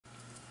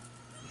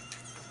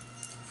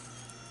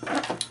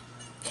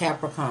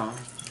Capricorn,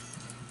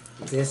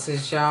 this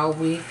is y'all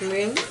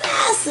weekly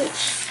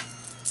message.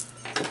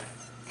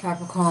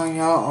 Capricorn,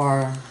 y'all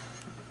are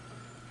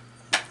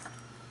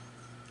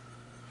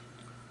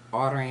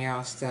ordering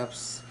y'all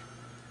steps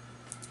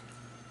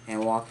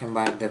and walking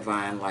by the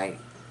divine light.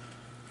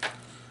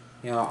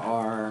 Y'all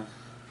are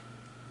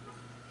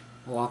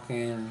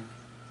walking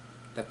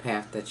the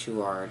path that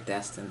you are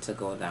destined to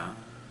go down.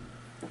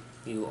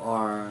 You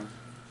are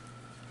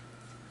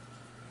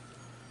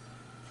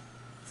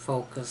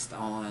focused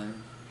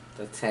on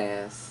the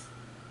task,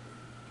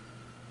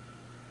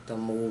 the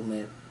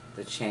movement,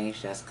 the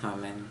change that's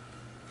coming.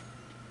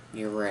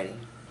 You're ready.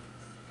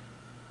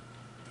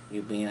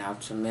 You're being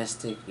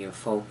optimistic, you're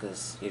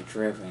focused, you're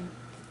driven.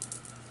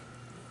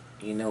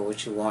 You know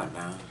what you want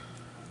now.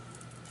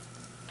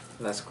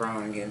 Let's grow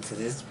and get into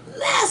this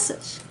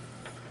message.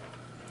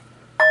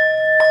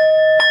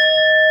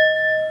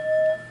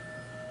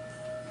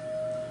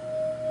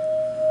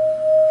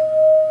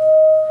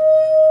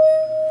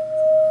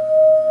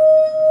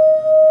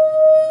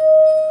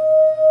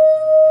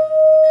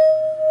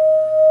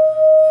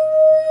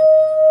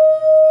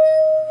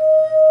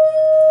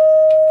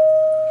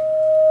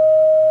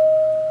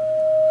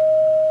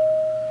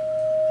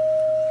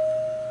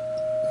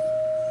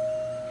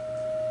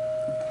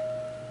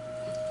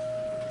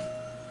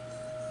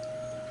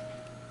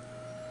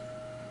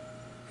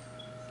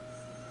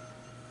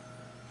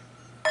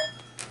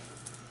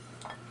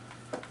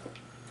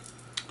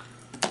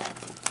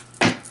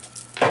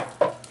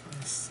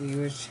 See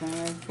what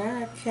y'all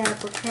got,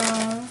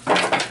 Capricorn.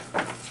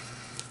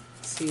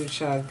 See what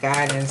y'all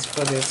guidance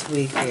for this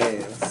week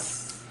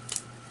is.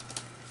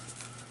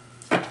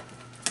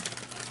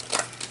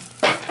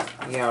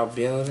 Y'all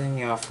building,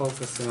 y'all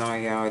focusing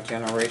on y'all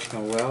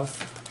generational wealth,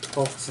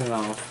 focusing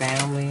on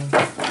family,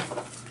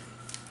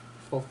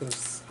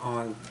 focus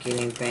on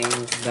getting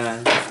things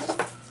done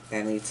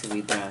that need to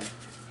be done.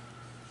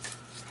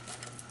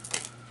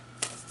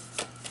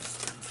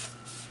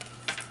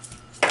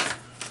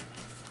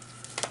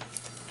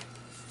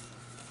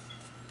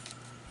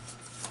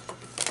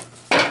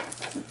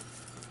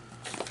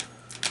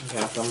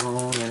 Got the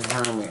moon and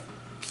hermit.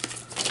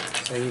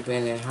 So you've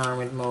been in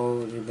hermit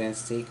mode, you've been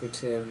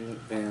secretive,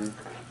 you've been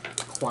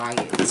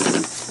quiet. Let's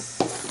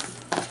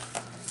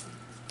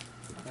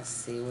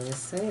see what it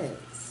says.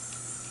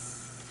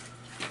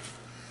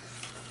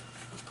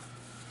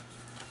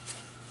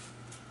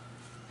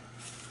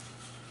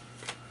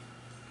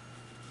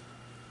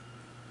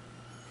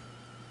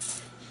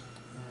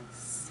 Let's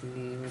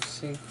see what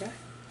she got.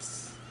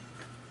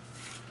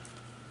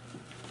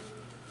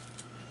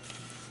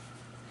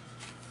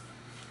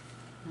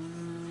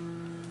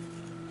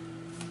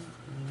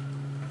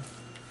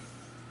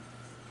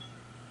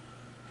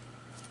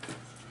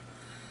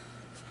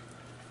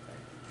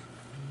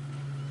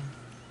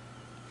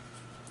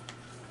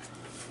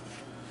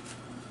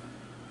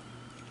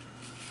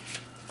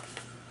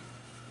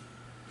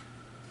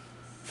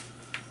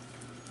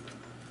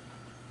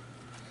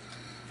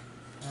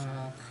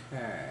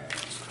 Okay.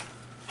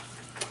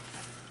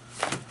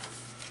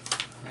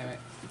 Damn it.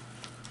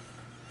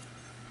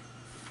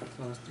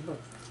 Close the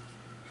book.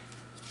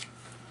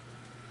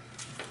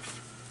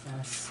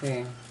 Let's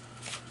see.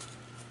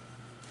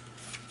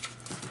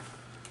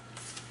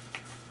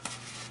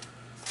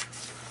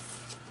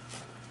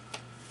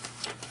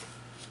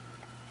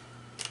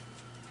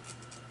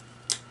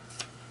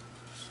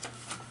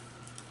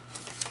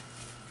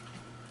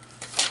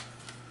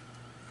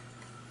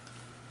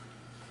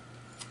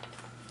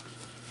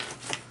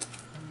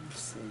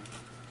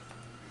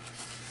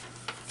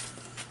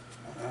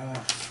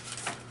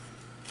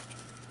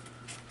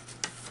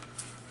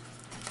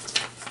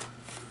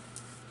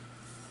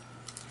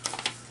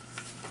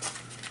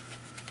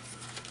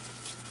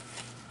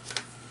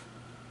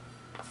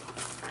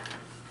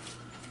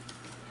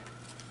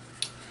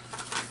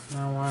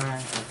 Now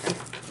why?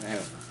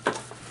 Okay.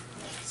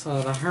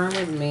 So the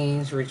hermit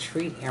means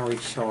retreat and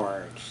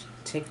recharge.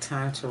 Take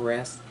time to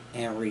rest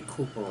and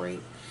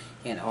recuperate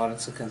in order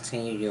to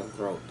continue your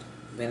growth.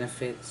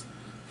 Benefits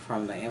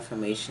from the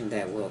information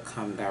that will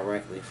come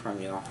directly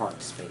from your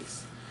heart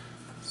space.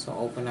 So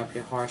open up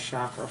your heart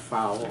chakra,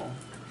 follow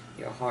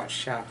your heart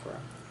chakra.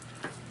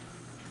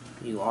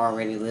 You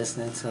already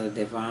listening to the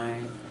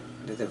divine.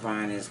 The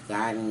divine is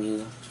guiding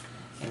you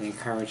and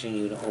encouraging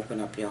you to open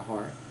up your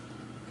heart,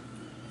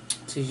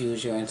 to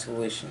use your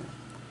intuition.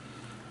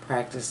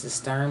 Practice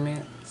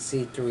discernment,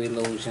 see through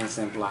illusions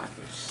and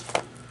blockage.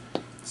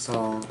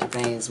 So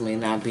things may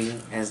not be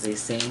as they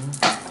seem.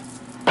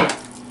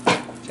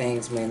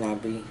 Things may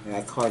not be,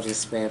 that card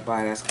just sped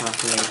by, that's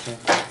confirmation.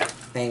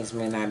 Things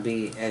may not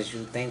be as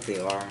you think they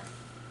are.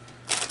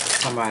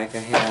 Somebody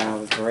can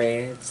have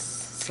dreads,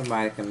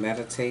 somebody can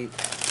meditate,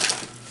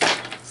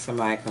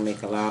 somebody can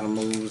make a lot of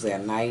moves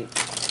at night,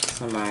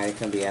 somebody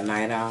can be a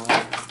night owl.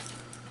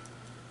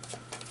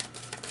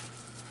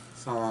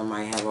 Someone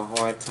might have a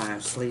hard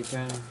time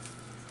sleeping.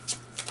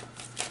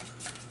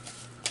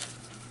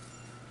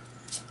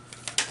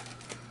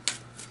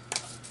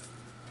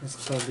 This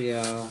could be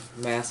a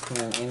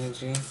masculine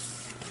energy.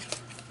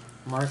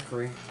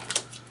 Mercury.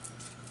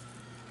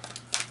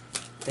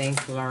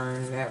 Think,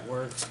 learn,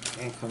 network,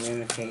 and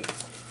communicate.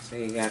 So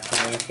you got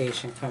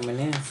communication coming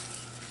in.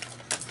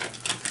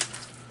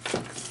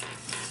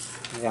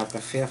 We got the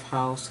 5th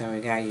house and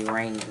we got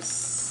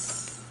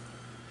Uranus.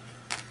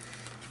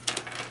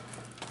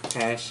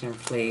 Passion,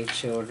 play,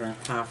 children,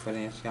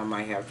 confidence. Y'all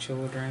might have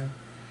children.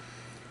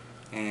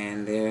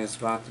 And there's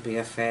about to be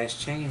a fast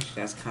change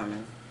that's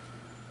coming.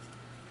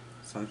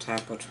 Some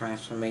type of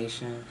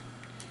transformation.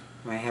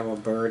 Might have a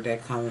bird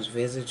that comes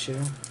visit you.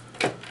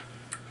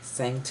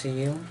 Sing to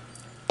you.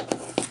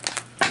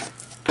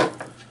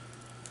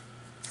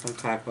 Some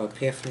type of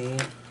epiphany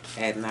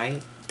at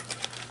night.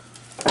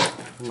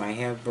 You might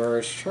have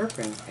birds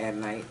chirping at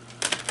night.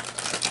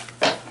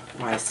 You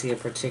might see a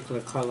particular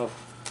color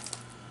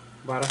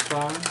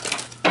butterfly.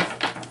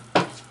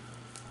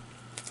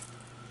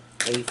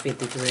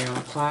 8:53 on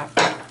the clock.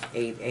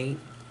 8:8.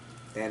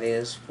 That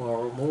is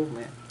forward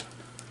movement.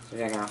 So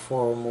I got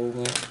forward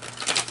movement,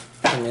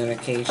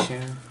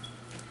 communication.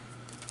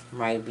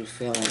 Might be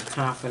feeling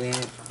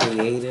confident,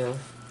 creative,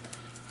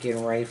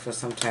 getting ready for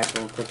some type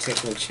of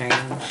particular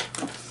change.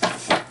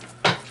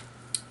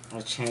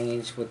 A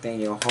change within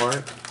your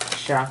heart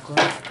chakra.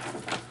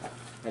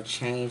 A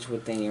change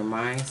within your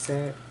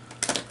mindset.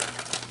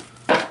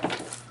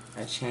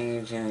 A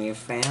change in your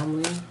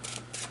family.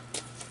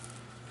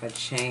 A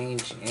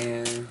change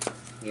in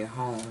your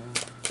home.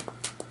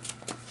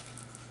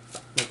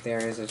 But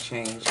there is a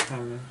change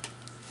coming.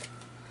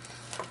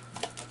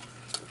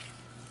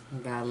 You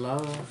got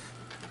love.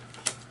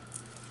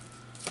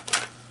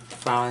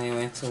 Following your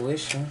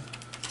intuition.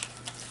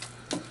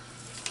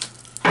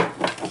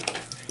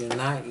 If you're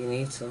not, you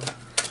need to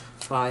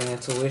follow your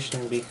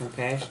intuition and be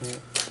compassionate.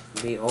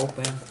 Be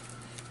open.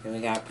 Then we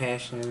got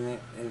passion in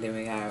it. And then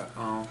we got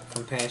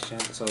compassion.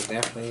 So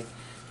definitely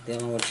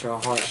dealing with your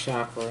heart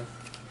chakra.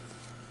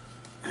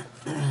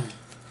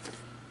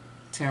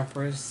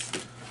 Temperance.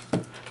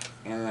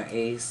 And the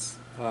Ace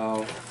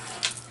of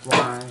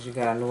Wands. You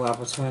got a new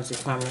opportunity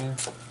coming.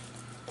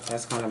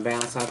 That's going to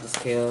balance out the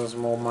scales.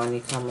 More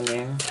money coming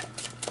in.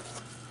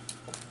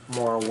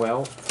 More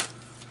wealth.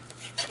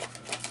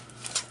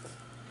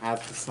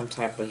 After some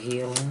type of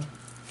healing.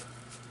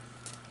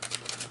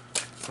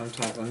 Some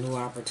type of new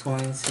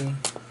opportunity.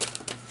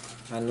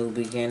 A new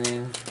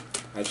beginning.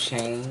 A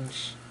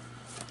change.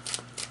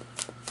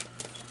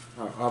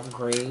 Or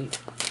upgrade.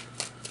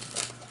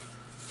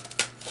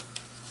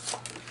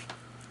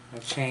 A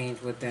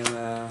change within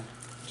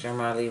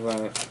Gemini,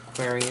 Libra,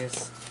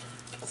 Aquarius.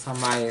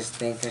 Somebody is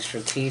thinking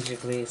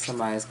strategically.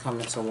 Somebody is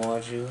coming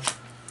towards you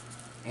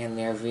in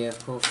their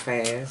vehicle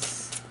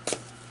fast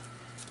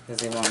because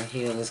they want to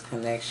heal this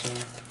connection.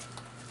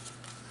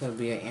 Could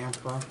be an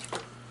emperor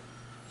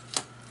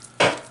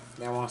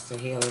that wants to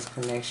heal this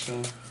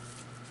connection.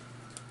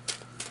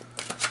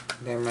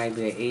 There might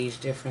be an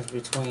age difference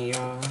between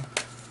y'all.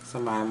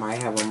 Somebody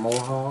might have a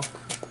mohawk.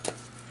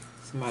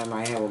 Somebody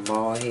might have a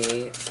bald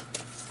head.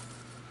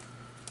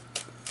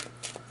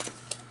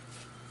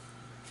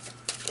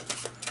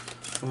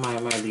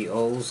 Somebody might be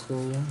old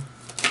school.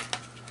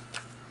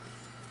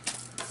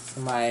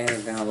 Somebody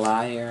has been a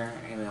liar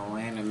and been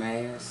wearing a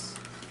mask.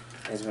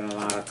 There's been a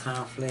lot of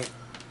conflict,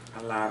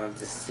 a lot of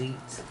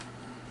deceit.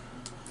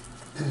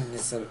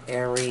 It's an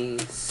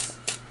Aries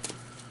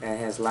that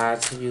has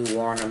lied to you,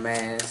 worn a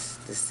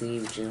mask,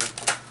 deceived you,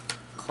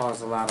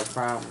 caused a lot of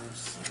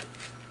problems.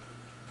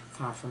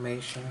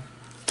 Confirmation.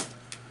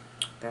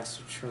 That's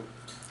the truth.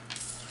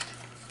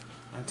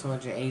 I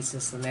told you Ace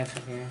is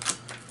significant.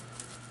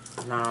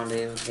 Now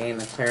they gain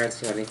the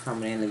clarity, or they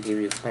coming in to give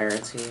you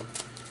clarity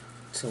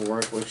to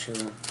work with you.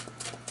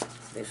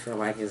 They feel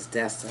like it's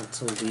destined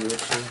to be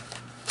with you.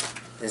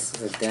 This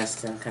is a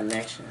destined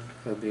connection.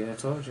 Could be, I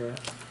told you,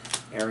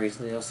 Aries,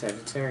 Leo,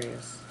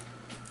 Sagittarius.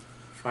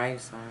 Fire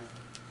sign.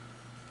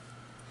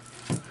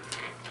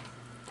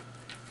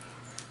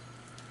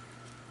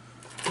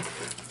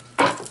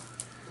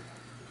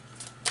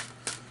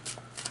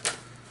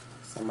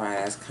 Somebody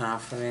that's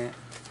confident.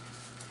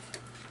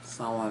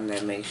 Someone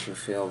that makes you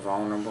feel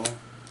vulnerable,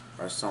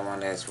 or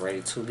someone that's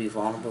ready to be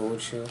vulnerable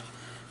with you.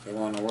 They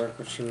want to work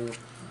with you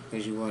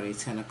because you are the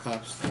 10 of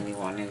Cups, and they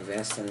want to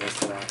invest in this.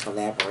 They want to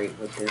collaborate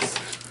with this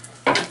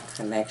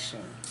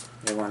connection.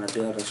 They want to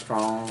build a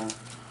strong,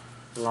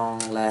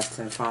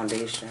 long-lasting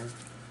foundation.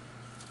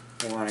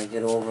 They want to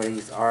get over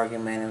these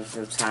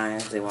argumentative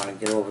times. They want to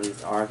get over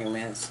these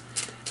arguments,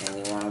 and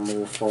they want to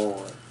move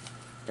forward.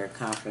 They're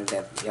confident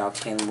that y'all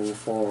can move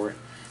forward.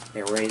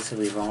 They're ready to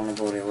be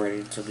vulnerable. They're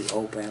ready to be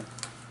open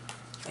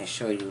and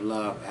show you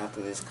love after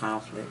this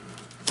conflict.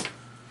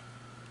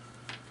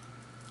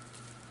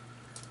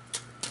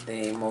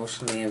 They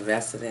emotionally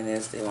invested in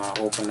this. They want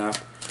to open up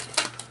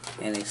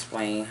and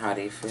explain how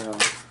they feel.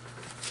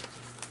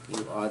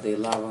 You are their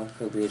lover.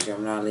 Could be a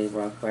Gemini,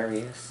 Libra,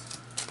 Aquarius.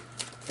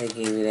 They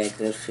give you that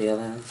good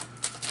feeling.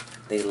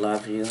 They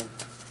love you.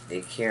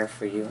 They care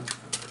for you.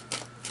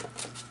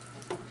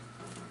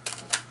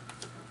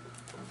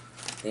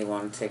 They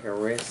want to take a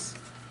risk.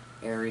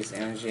 Aries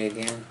energy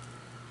again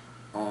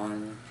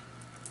on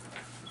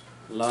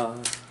love,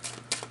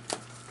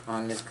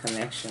 on this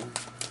connection.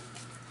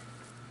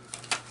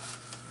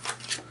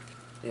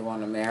 They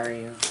want to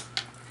marry you.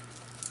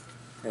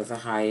 There's a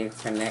higher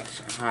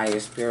connection, higher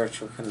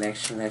spiritual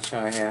connection that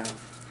y'all have.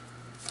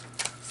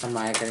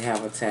 Somebody could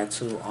have a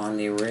tattoo on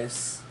their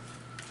wrist.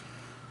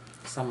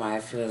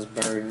 Somebody feels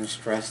burdened,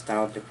 stressed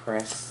out,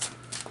 depressed,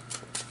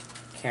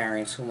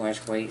 carrying too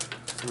much weight.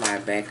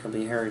 Somebody's back could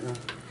be hurting.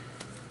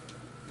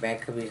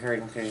 Back could be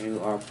hurting because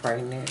you are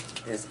pregnant.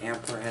 This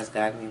emperor has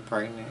gotten you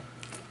pregnant.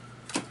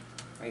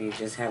 Or you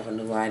just have a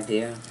new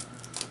idea.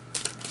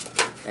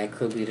 That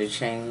could be the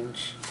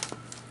change.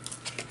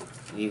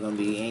 You're going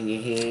to be in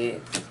your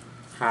head,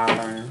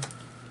 hollering,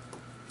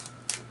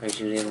 because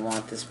you didn't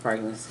want this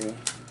pregnancy.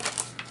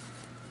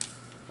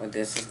 But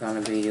this is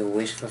going to be your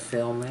wish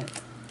fulfillment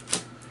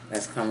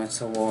that's coming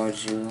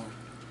towards you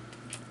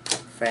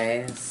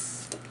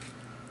fast.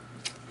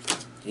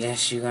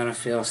 Yes, you're going to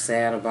feel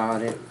sad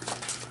about it.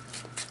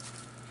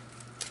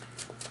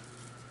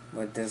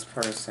 With this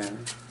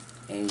person,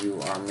 and you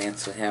are meant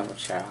to have a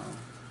child.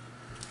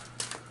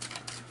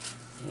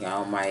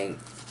 Y'all might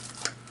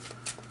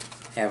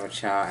have a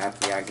child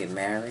after y'all get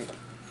married.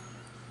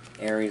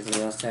 Aries,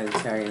 Leo,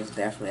 Sagittarius,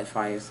 definitely a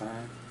fire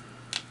sign.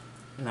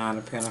 Nine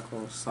of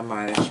Pentacles,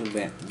 somebody that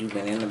you've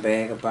been in the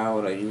bag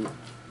about, or you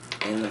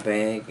in the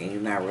bag and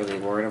you're not really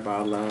worried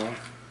about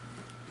love.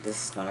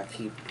 This is gonna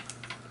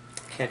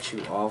catch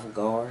you off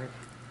guard.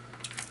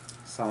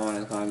 Someone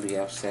is gonna be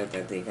upset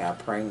that they got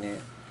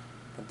pregnant,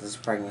 but this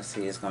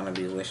pregnancy is gonna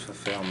be wish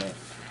fulfillment.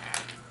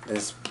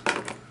 This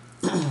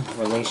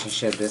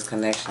relationship, this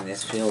connection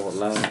is filled with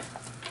love.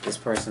 This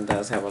person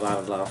does have a lot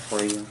of love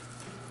for you.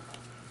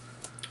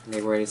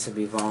 They're ready to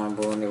be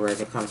vulnerable and they're ready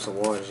to come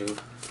towards you.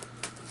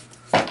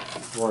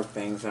 Work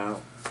things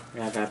out.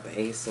 I got the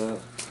Ace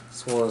of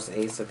Swords,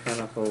 Ace of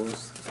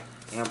Pentacles,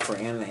 Emperor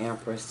and the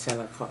Empress, Ten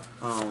of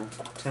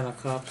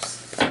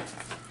Cups,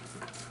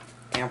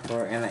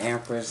 Emperor and the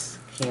Empress,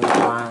 King of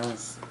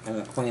Wands and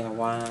the Queen of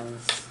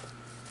Wands,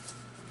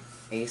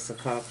 Ace of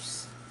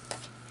Cups.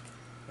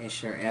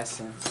 It's your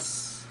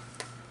essence.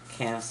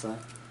 Cancer,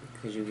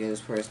 because you give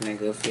this person a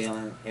good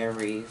feeling.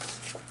 Aries,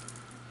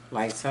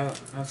 lights out.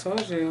 I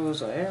told you it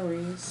was an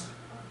Aries.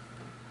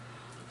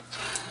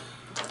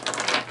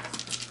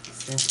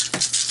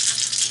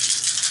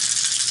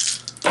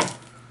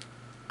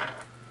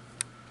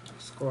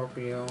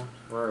 Scorpio,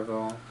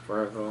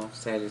 Virgo,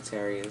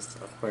 Sagittarius,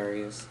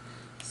 Aquarius,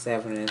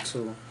 7 and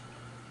 2,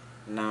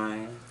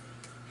 9.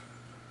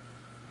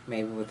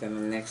 Maybe within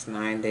the next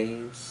 9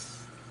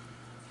 days,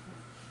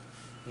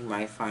 you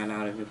might find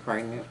out if you're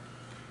pregnant.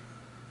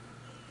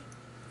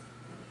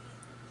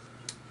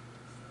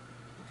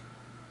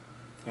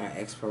 Got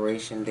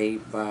expiration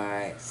date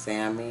by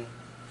Sammy.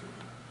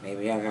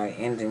 Maybe I got an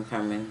ending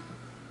coming.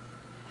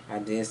 I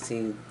did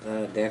see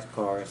the death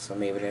card, so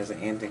maybe there's an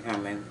ending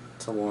coming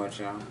towards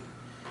y'all.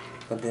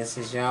 But this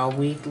is y'all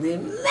weekly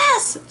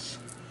message.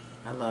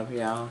 I love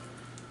y'all.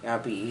 Y'all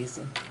be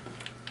easy.